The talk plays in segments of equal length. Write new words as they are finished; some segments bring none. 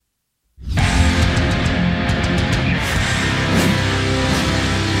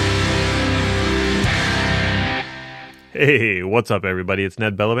Hey, what's up, everybody? It's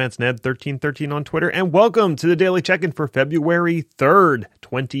Ned Bellavance, Ned1313 on Twitter, and welcome to the Daily Check-In for February 3rd,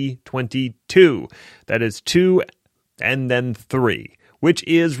 2022. That is 2 and then 3, which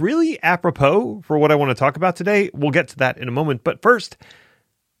is really apropos for what I want to talk about today. We'll get to that in a moment, but first,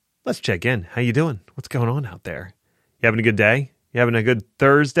 let's check in. How you doing? What's going on out there? You having a good day? You having a good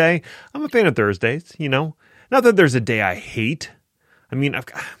Thursday? I'm a fan of Thursdays, you know. Not that there's a day I hate. I mean,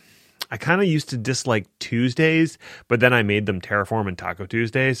 I kind of used to dislike Tuesdays, but then I made them Terraform and Taco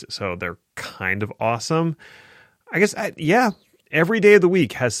Tuesdays, so they're kind of awesome. I guess, every day of the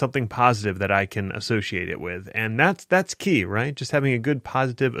week has something positive that I can associate it with, and that's key, right? Just having a good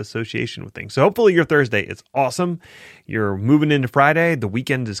positive association with things. So hopefully your Thursday is awesome. You're moving into Friday, the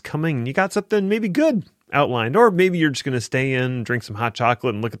weekend is coming, and you got something maybe good outlined, or maybe you're just going to stay in, drink some hot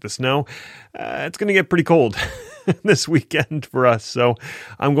chocolate, and look at the snow. It's going to get pretty cold this weekend for us, so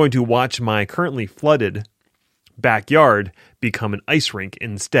I'm going to watch my currently flooded backyard become an ice rink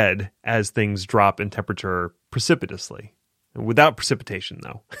instead as things drop in temperature precipitously. Without precipitation,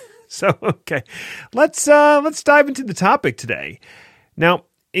 though. So, okay, let's dive into the topic today. Now,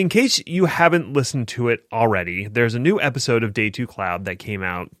 in case you haven't listened to it already, there's a new episode of Day 2 Cloud that came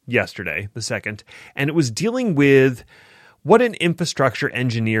out yesterday, the 2nd, and it was dealing with what an infrastructure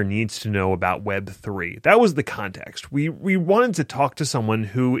engineer needs to know about Web3. That was the context. We wanted to talk to someone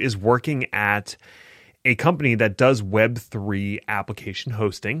who is working at a company that does Web3 application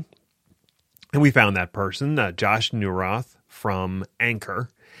hosting, and we found that person, Josh Neuroth from Anchor,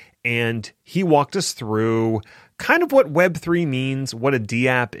 and he walked us through kind of what Web3 means, what a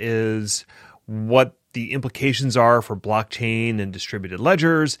DApp is, what the implications are for blockchain and distributed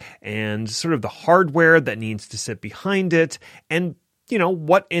ledgers, and sort of the hardware that needs to sit behind it, and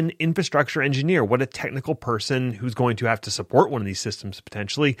what an infrastructure engineer, what a technical person who's going to have to support one of these systems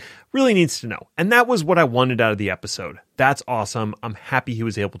potentially really needs to know. And that was what I wanted out of the episode. That's awesome. I'm happy he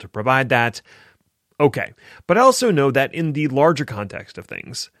was able to provide that. Okay, but I also know that in the larger context of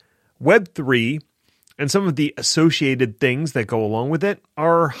things, Web3 and some of the associated things that go along with it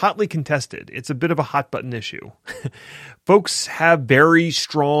are hotly contested. It's a bit of a hot button issue. Folks have very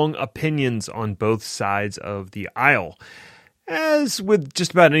strong opinions on both sides of the aisle, as with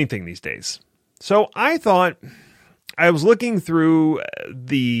just about anything these days. So I thought, I was looking through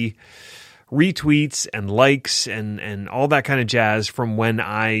the retweets and likes and all that kind of jazz from when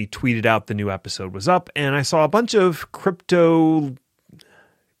I tweeted out the new episode was up, and I saw a bunch of crypto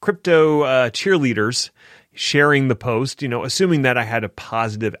cheerleaders sharing the post, assuming that I had a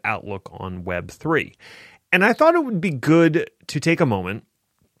positive outlook on Web3. And I thought it would be good to take a moment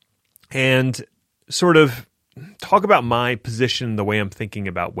and sort of talk about my position, the way I'm thinking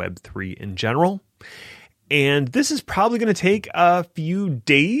about Web3 in general. And this is probably going to take a few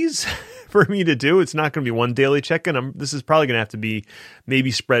days for me to do. It's not going to be one daily check-in. This is probably going to have to be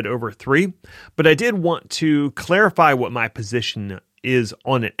maybe spread over 3. But I did want to clarify what my position is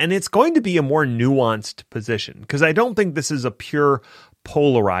on it. And it's going to be a more nuanced position because I don't think this is a pure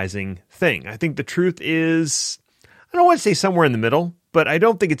polarizing thing. I think the truth is, I don't want to say somewhere in the middle, but I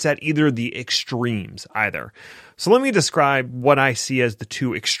don't think it's at either the extremes either. So let me describe what I see as the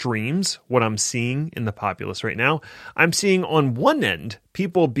two extremes, what I'm seeing in the populace right now. I'm seeing on one end,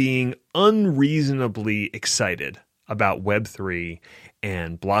 people being unreasonably excited about Web3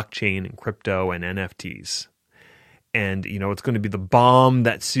 and blockchain and crypto and NFTs. And, it's going to be the bomb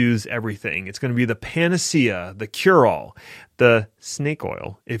that soothes everything. It's going to be the panacea, the cure-all, the snake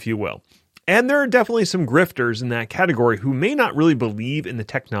oil, if you will. And there are definitely some grifters in that category who may not really believe in the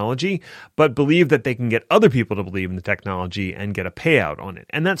technology, but believe that they can get other people to believe in the technology and get a payout on it.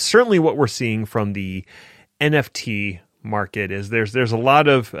 And that's certainly what we're seeing from the NFT market. Is there's a lot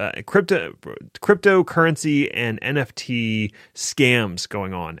of cryptocurrency and NFT scams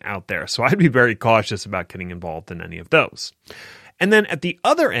going on out there. So I'd be very cautious about getting involved in any of those. And then at the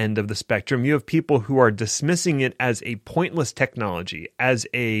other end of the spectrum, you have people who are dismissing it as a pointless technology, as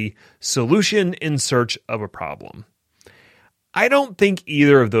a solution in search of a problem. I don't think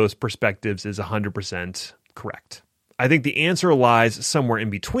either of those perspectives is 100% correct. I think the answer lies somewhere in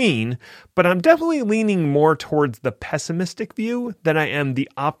between, but I'm definitely leaning more towards the pessimistic view than I am the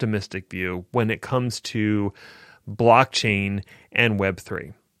optimistic view when it comes to blockchain and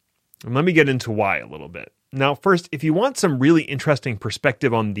Web3. And let me get into why a little bit. Now, first, if you want some really interesting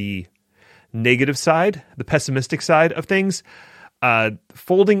perspective on the negative side, the pessimistic side of things,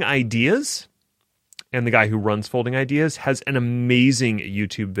 Folding Ideas, and the guy who runs Folding Ideas, has an amazing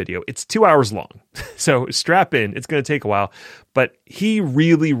YouTube video. It's 2 hours long, so strap in. It's going to take a while, but he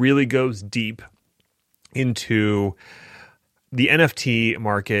really, really goes deep into the NFT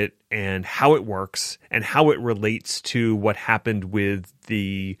market and how it works and how it relates to what happened with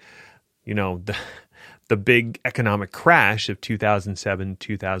the big economic crash of 2007,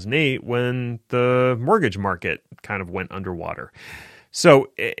 2008, when the mortgage market kind of went underwater. So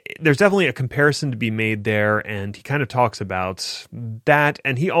there's definitely a comparison to be made there, and he kind of talks about that.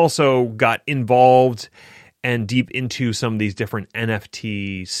 And he also got involved and deep into some of these different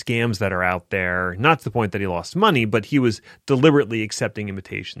NFT scams that are out there. Not to the point that he lost money, but he was deliberately accepting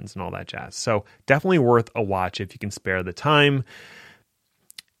invitations and all that jazz. So definitely worth a watch if you can spare the time.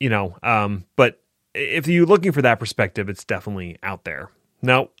 But if you're looking for that perspective, it's definitely out there.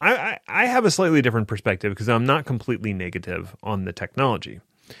 Now, I have a slightly different perspective because I'm not completely negative on the technology.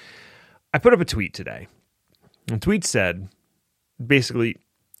 I put up a tweet today. The tweet said, basically,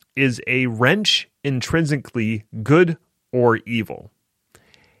 is a wrench intrinsically good or evil?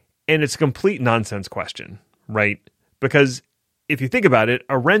 And it's a complete nonsense question, right? Because if you think about it,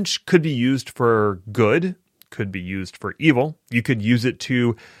 a wrench could be used for good, could be used for evil. You could use it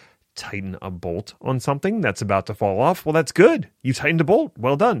to tighten a bolt on something that's about to fall off. Well, that's good. You tightened a bolt.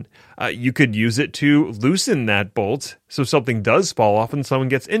 Well done. You could use it to loosen that bolt so something does fall off and someone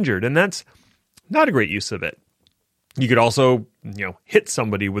gets injured. And that's not a great use of it. You could also, hit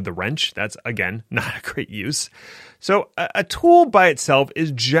somebody with the wrench. That's, again, not a great use. So a tool by itself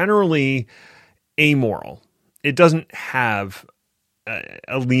is generally amoral. It doesn't have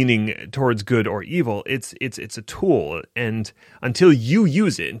a leaning towards good or evil. It's a tool, and until you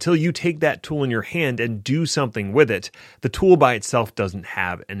use it, until you take that tool in your hand and do something with it, the tool by itself doesn't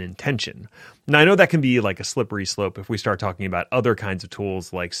have an intention. Now, I know that can be like a slippery slope if we start talking about other kinds of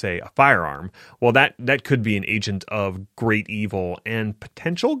tools, like, say, a firearm. Well, that could be an agent of great evil and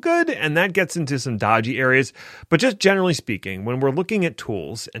potential good, and that gets into some dodgy areas. But just generally speaking, when we're looking at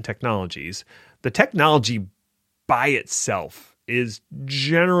tools and technologies, the technology by itself is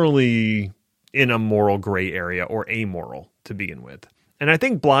generally in a moral gray area or amoral to begin with. And I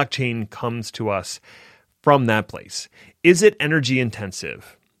think blockchain comes to us from that place. Is it energy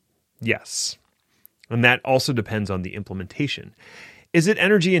intensive? Yes. And that also depends on the implementation. Is it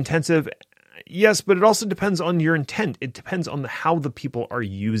energy intensive? Yes, but it also depends on your intent. It depends on how the people are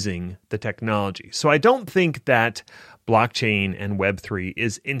using the technology. So I don't think that blockchain and Web3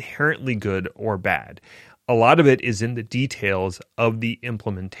 is inherently good or bad. A lot of it is in the details of the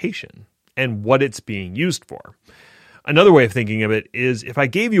implementation and what it's being used for. Another way of thinking of it is if I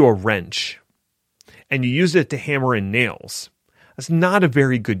gave you a wrench and you used it to hammer in nails, that's not a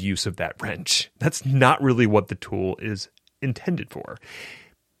very good use of that wrench. That's not really what the tool is intended for.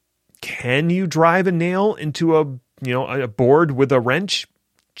 Can you drive a nail into a board with a wrench?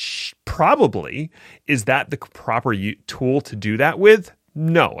 Probably. Is that the proper tool to do that with?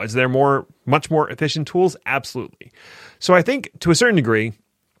 No. Is there much more efficient tools? Absolutely. So I think to a certain degree,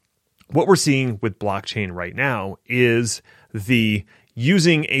 what we're seeing with blockchain right now is the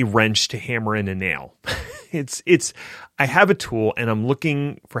using a wrench to hammer in a nail. I have a tool and I'm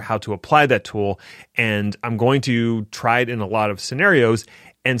looking for how to apply that tool, and I'm going to try it in a lot of scenarios,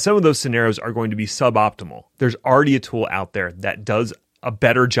 and some of those scenarios are going to be suboptimal. There's already a tool out there that does a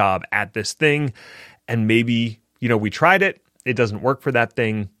better job at this thing, and maybe, we tried it. It doesn't work for that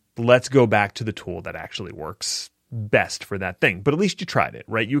thing. Let's go back to the tool that actually works best for that thing. But at least you tried it,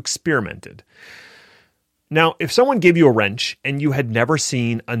 right? You experimented. Now, if someone gave you a wrench and you had never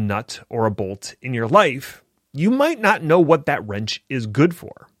seen a nut or a bolt in your life, you might not know what that wrench is good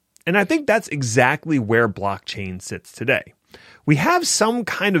for. And I think that's exactly where blockchain sits today. We have some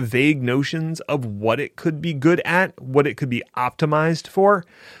kind of vague notions of what it could be good at, what it could be optimized for.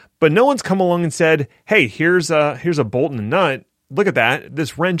 But no one's come along and said, hey, here's a bolt and a nut. Look at that.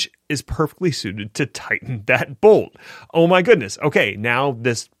 This wrench is perfectly suited to tighten that bolt. Oh my goodness. Okay, now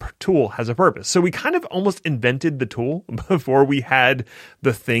this tool has a purpose. So we kind of almost invented the tool before we had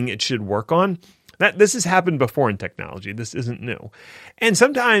the thing it should work on. This has happened before in technology. This isn't new. And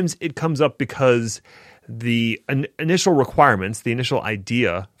sometimes it comes up because the initial requirements, the initial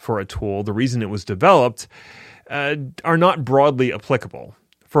idea for a tool, the reason it was developed, are not broadly applicable.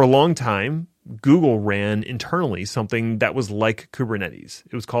 For a long time, Google ran internally something that was like Kubernetes.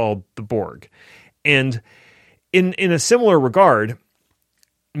 It was called the Borg. And in a similar regard,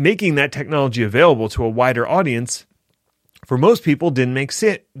 making that technology available to a wider audience, for most people, didn't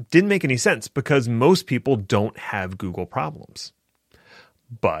make any sense because most people don't have Google problems.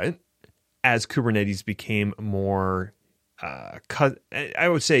 But as Kubernetes became more I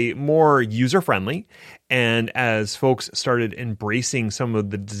would say more user-friendly, and as folks started embracing some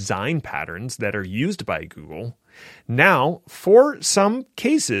of the design patterns that are used by Google, now, for some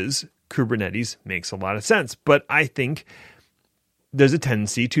cases, Kubernetes makes a lot of sense. But I think there's a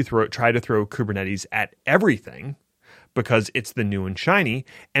tendency to try to throw Kubernetes at everything because it's the new and shiny.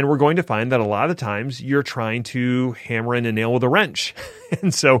 And we're going to find that a lot of the times you're trying to hammer in a nail with a wrench.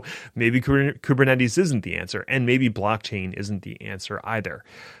 And so maybe Kubernetes isn't the answer, and maybe blockchain isn't the answer either.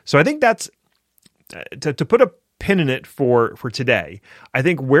 So I think that's, to put a pin in it for today, I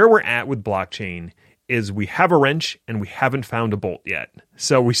think where we're at with blockchain is we have a wrench and we haven't found a bolt yet.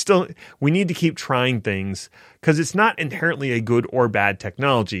 So we need to keep trying things because it's not inherently a good or bad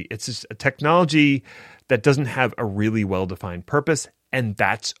technology. It's just a technology that doesn't have a really well-defined purpose, and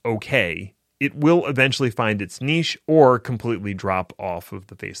that's okay. It will eventually find its niche or completely drop off of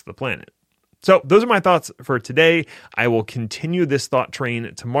the face of the planet. So those are my thoughts for today. I will continue this thought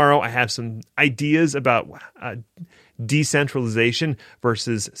train tomorrow. I have some ideas about decentralization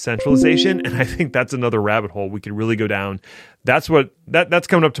versus centralization, and I think that's another rabbit hole we could really go down. That's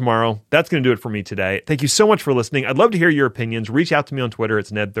coming up tomorrow. That's going to do it for me today. Thank you so much for listening. I'd love to hear your opinions. Reach out to me on Twitter.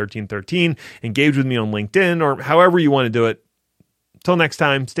 It's Ned1313. Engage with me on LinkedIn or however you want to do it. Till next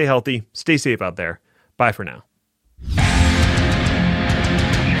time, stay healthy, stay safe out there. Bye for now.